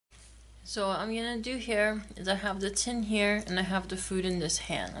So what I'm gonna do here is I have the tin here and I have the food in this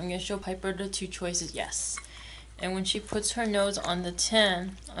hand. I'm gonna show Piper the two choices, yes. And when she puts her nose on the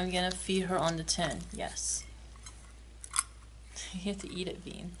tin, I'm gonna feed her on the tin, yes. You have to eat it,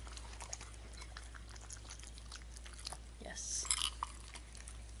 Bean. Yes.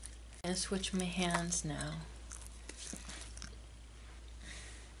 I'm gonna switch my hands now.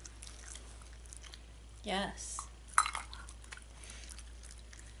 Yes.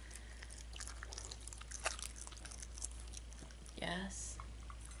 Yes.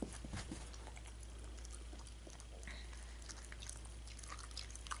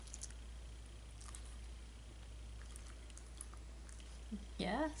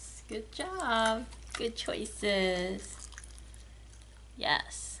 Yes. Good job. Good choices.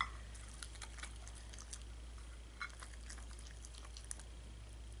 Yes.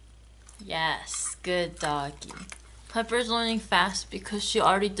 Yes. Good doggy. Piper's learning fast because she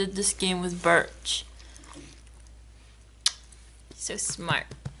already did this game with Birch. So smart.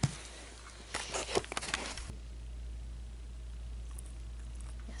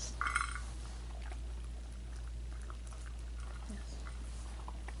 Yes. Yes.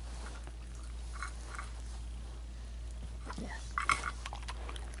 Yes.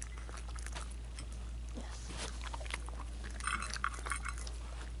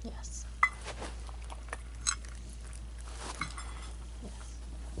 Yes. Yes.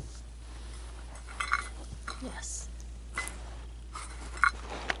 Yes.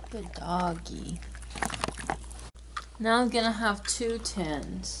 Good doggy. Now I'm gonna have 2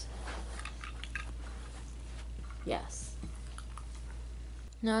 tins. Yes.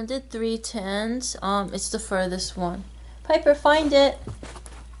 Now I did 3 tins. It's the furthest one. Piper, find it.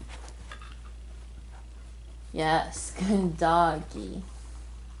 Yes, good doggy.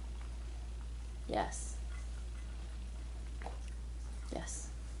 Yes. Yes.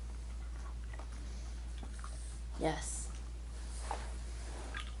 Yes.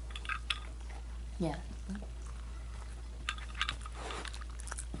 Yeah.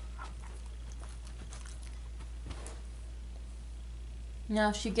 Now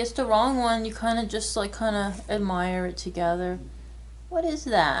if she gets the wrong one, you kind of just like admire it together. What is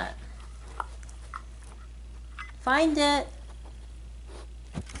that? Find it.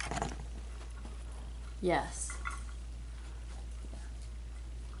 Yes.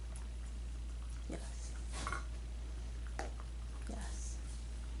 Yes. Yes.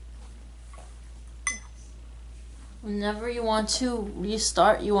 Yes. Whenever you want to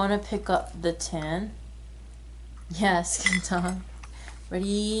restart, you want to pick up the tin. Yes, good dog.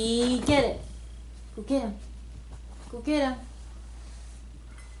 Ready, get it. Go get him. Go get him.